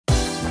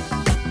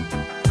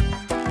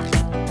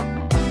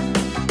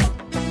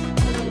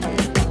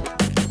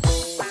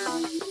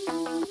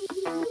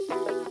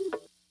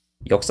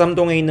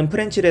역삼동에 있는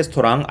프렌치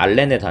레스토랑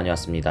알렌에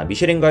다녀왔습니다.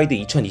 미쉐린 가이드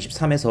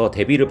 2023에서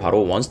데뷔를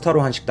바로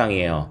원스타로 한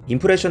식당이에요.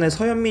 임프레션의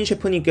서현민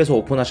셰프님께서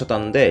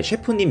오픈하셨다는데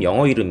셰프님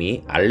영어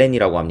이름이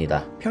알렌이라고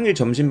합니다. 평일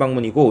점심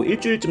방문이고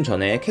일주일쯤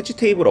전에 캐치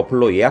테이블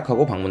어플로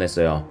예약하고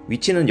방문했어요.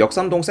 위치는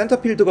역삼동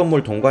센터필드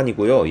건물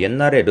동관이고요.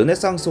 옛날에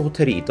르네상스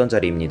호텔이 있던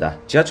자리입니다.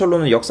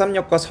 지하철로는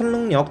역삼역과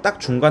선릉역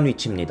딱 중간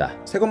위치입니다.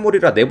 새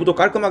건물이라 내부도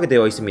깔끔하게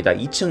되어 있습니다.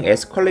 2층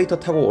에스컬레이터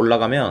타고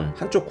올라가면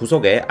한쪽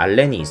구석에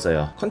알렌이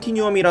있어요.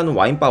 컨티뉴엄이라는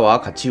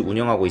와인바와 같이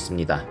운영하고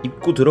있습니다.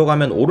 입구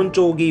들어가면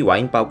오른쪽이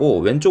와인바고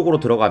왼쪽으로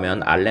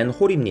들어가면 알렌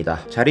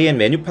홀입니다. 자리엔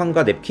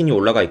메뉴판과 냅킨이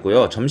올라가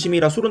있고요.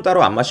 점심이라 술은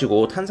따로 안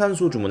마시고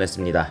탄산수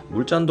주문했습니다.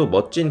 물잔도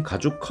멋진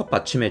가죽 컵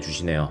받침해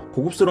주시네요.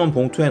 고급스러운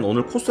봉투엔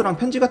오늘 코스랑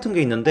편지 같은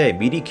게 있는데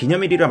미리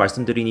기념일이라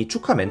말씀드리니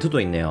축하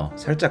멘트도 있네요.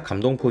 살짝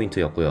감동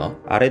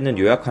포인트였고요. 아래는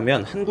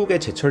요약하면 한국의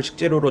제철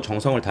식재료로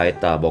정성을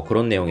다했다 뭐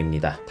그런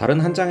내용입니다.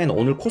 다른 한 장엔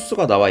오늘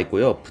코스가 나와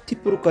있고요.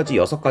 프티프루까지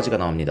 6가지가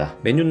나옵니다.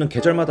 메뉴는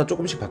계절마다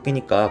조금씩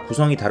바뀌니까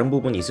구성이 다른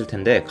부분이 있을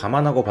텐데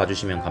감안하고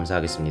봐주시면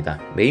감사하겠습니다.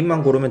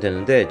 메인만 고르면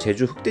되는데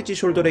제주 흑돼지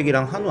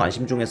숄더렉이랑 한우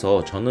안심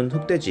중에서 저는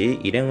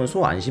흑돼지, 일행은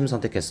소 안심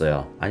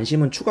선택했어요.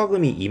 안심은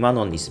추가금이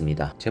 2만원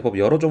있습니다. 제법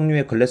여러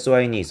종류의 글래스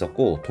와인이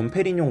있었고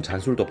돈페리뇽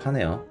잔술도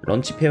파네요.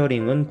 런치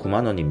페어링은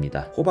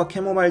 9만원입니다. 호박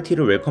캐모마일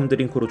티를 웰컴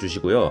드링크로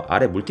주시고요.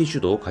 아래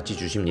물티슈도 같이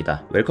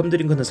주십니다. 웰컴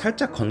드링크는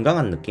살짝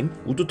건강한 느낌?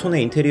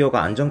 우드톤의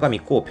인테리어가 안정감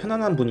있고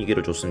편안한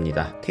분위기를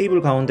줬습니다.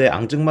 테이블 가운데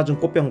앙증맞은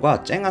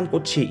꽃병과 쨍한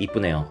꽃이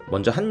이쁘네요.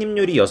 먼저 한입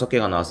요리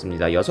 6개가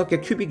나왔습니다.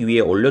 6개 큐빅 위에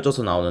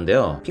올려져서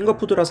나오는데요.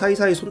 핑거푸드라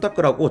사이사이 손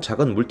닦으라고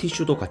작은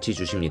물티슈도 같이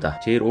주십니다.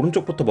 제일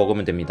오른쪽부터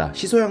먹으면 됩니다.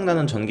 시소향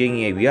나는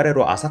전갱이에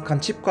위아래로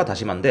아삭한 칩과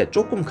다시마인데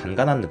조금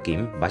간간한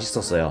느낌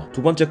맛있었어요.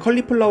 두 번째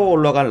컬리플라워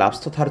올라간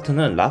랍스터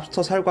타르트는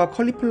랍스터 살과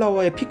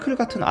컬리플라워의 피클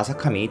같은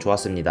아삭함이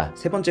좋았습니다.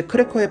 세 번째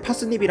크래커에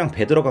파스닙이랑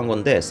배 들어간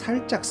건데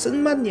살짝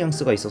쓴맛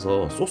뉘앙스가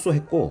있어서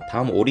쏘쏘했고,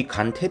 다음 오리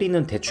간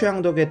테리는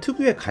대추향 덕에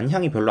특유의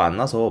간향이 별로 안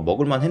나서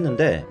먹을만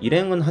했는데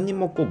일행은 한입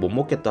먹고 못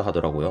먹겠다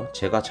하더라고요.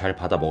 제가 잘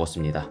받아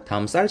먹었습니다.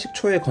 다음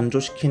쌀식초에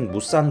건조시킨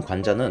무싼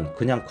관자는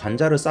그냥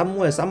관자를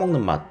쌈무에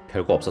싸먹는 맛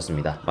별거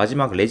없었습니다.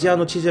 마지막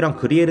레지아노 치즈랑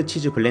그리에르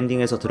치즈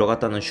블렌딩해서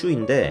들어갔다는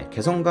슈인데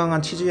개성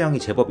강한 치즈향이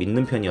제법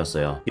있는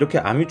편이었어요. 이렇게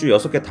아뮤주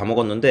 6개 다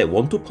먹었는데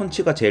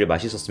원투펀치가 제일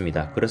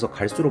맛있었습니다. 그래서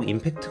갈수록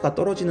임팩트가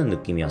떨어지는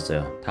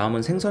느낌이었어요.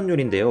 다음은 생선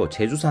요리인데요.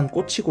 제주산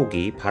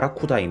꼬치고기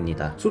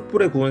바라쿠다입니다.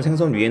 숯불에 구운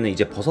생선 위에는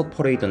이제 버섯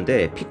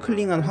퍼레이드인데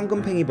피클링한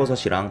황금팽이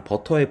버섯이랑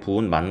버터에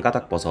부은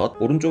만가닥 버섯,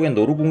 오른쪽엔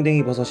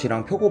노루궁뎅이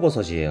버섯이랑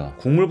표고버섯이에요.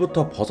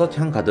 국물부터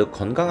버섯향 가득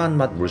건강한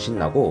맛 물씬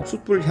나고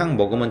숯불향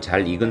먹으면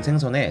잘 익은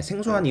생선에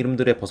생소한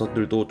이름들의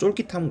버섯들도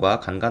쫄깃함과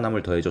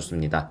간간함을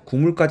더해줬습니다.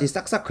 국물까지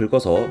싹싹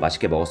긁어서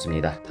맛있게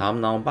먹었습니다.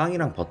 다음 나온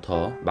빵이랑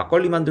버터,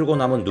 막걸리 만들고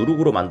남은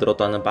누룩으로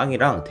만들었다는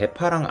빵이랑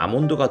대파랑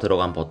아몬드가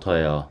들어간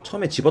버터예요.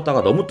 처음에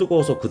집었다가 너무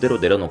뜨거워서 그대로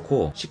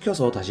내려놓고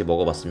식혀서 다시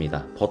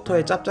먹어봤습니다.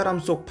 버터의 짭짤함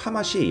속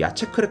파맛이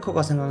야채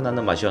크래커가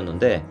생각나는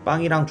맛이었는데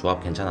빵이랑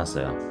조합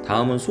괜찮았어요.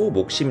 다음은 소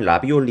목심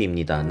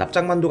라비올리입니다.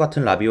 납작만두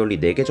같은 라비올리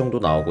 4개 정도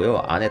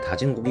나오고요. 안에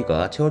다진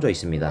고기가 채워져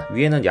있습니다.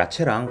 위에는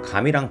야채랑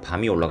감이랑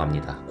밤이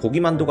올라갑니다.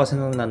 고기만두가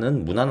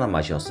생각나는 무난한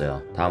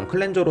맛이었어요. 다음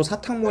클렌저로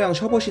사탕 모양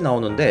셔벗이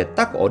나오는데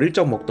딱 어릴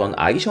적 먹던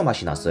아이셔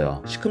맛이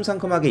났어요.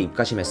 시큼상큼하게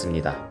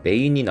입가심했습니다.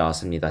 메인이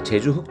나왔습니다.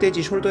 제주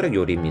흑돼지 숄더렉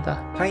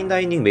요리입니다.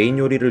 파인다이닝 메인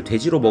요리를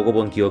돼지로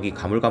먹어본 기억이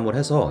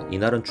가물가물해서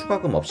이날은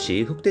추가금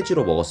없이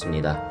흑돼지로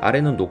먹었습니다.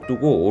 아래는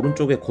녹두고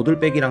오른쪽에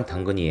고들빼기랑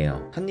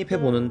당근이에요. 한입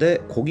해보는데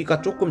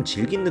고기가 조금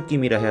질긴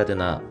느낌이라 해야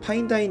되나,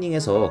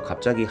 파인다이닝에서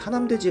갑자기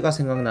하남돼지가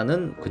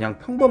생각나는 그냥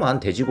평범한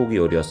돼지고기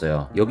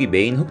요리였어요. 여기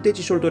메인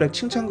흑돼지 숄더렉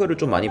칭찬글을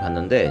좀 많이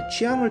봤는데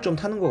취향을 좀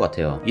타는 것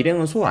같아요.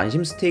 일행은 소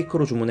안심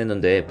스테이크로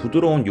주문했는데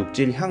부드러운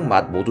육질, 향,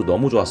 맛 모두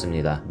너무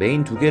좋았습니다.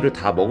 메인 2개를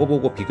다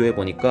먹어보고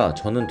비교해보니까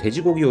저는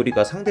돼지고기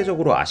요리가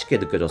상대적으로 아쉽게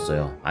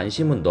느껴졌어요.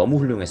 안심은 너무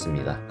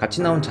훌륭했습니다.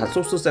 같이 나온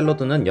잣소스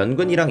샐러드는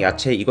연근이랑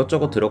야채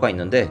이것저것 들어가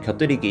있는데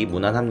곁들이기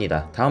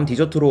무난합니다. 다음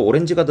디저트로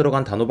오렌지가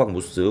들어간 단호박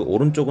무스,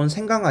 오른쪽은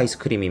생강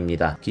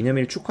아이스크림입니다.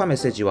 기념일 축하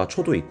메시지와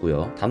초도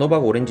있고요.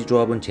 단호박 오렌지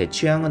조합은 제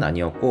취향은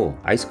아니었고,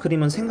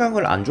 아이스크림은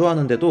생강을 안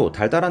좋아하는데도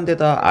달달한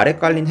데다 아래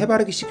깔린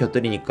해바라기씨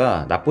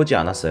곁들이니까 나쁘지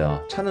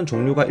않았어요. 차는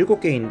종류가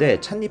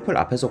 7개인데 찻잎을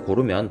앞에서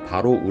고르면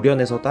바로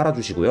우려내서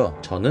따라주시고요.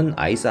 저는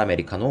아이스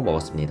아메리카노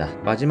먹었습니다.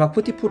 마지막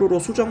프티푸르로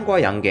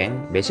수정과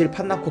양갱, 매실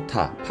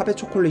판나코타, 팝의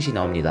초콜릿이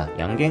나옵니다.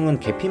 양갱은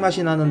계피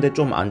맛이 나는데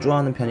좀 안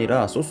좋아하는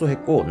편이라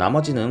쏘쏘했고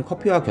나머지는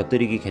커피와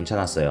곁들이기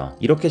괜찮았어요.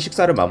 이렇게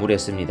식사를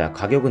마무리했습니다.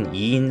 가격은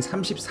 2인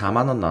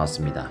 34만원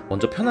나왔습니다.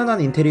 먼저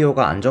편안한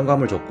인테리어가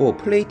안정감을 줬고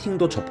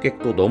플레이팅도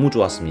접객도 너무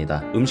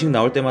좋았습니다. 음식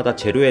나올 때마다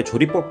재료의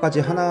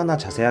조리법까지 하나하나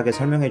자세하게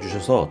설명해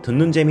주셔서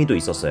듣는 재미도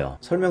있었어요.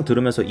 설명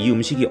들으면서 이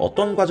음식이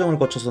어떤 과정을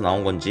거쳐서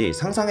나온 건지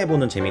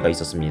상상해보는 재미가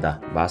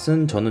있었습니다.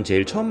 맛은 저는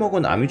제일 처음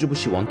먹은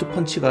아뮤즈부시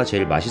원투펀치가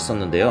제일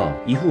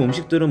맛있었는데요. 이후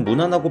음식들은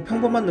무난하고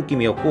평범한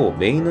느낌이었고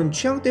메인은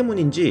취향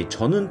때문인지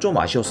저는 좀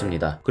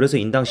아쉬웠습니다. 그래서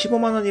인당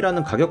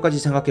 15만원이라는 가격까지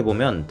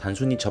생각해보면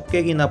단순히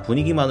접객이나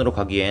분위기만으로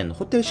가기엔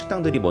호텔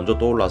식당들이 먼저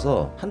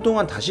떠올라서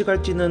한동안 다시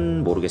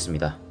갈지는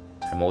모르겠습니다.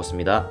 잘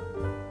먹었습니다.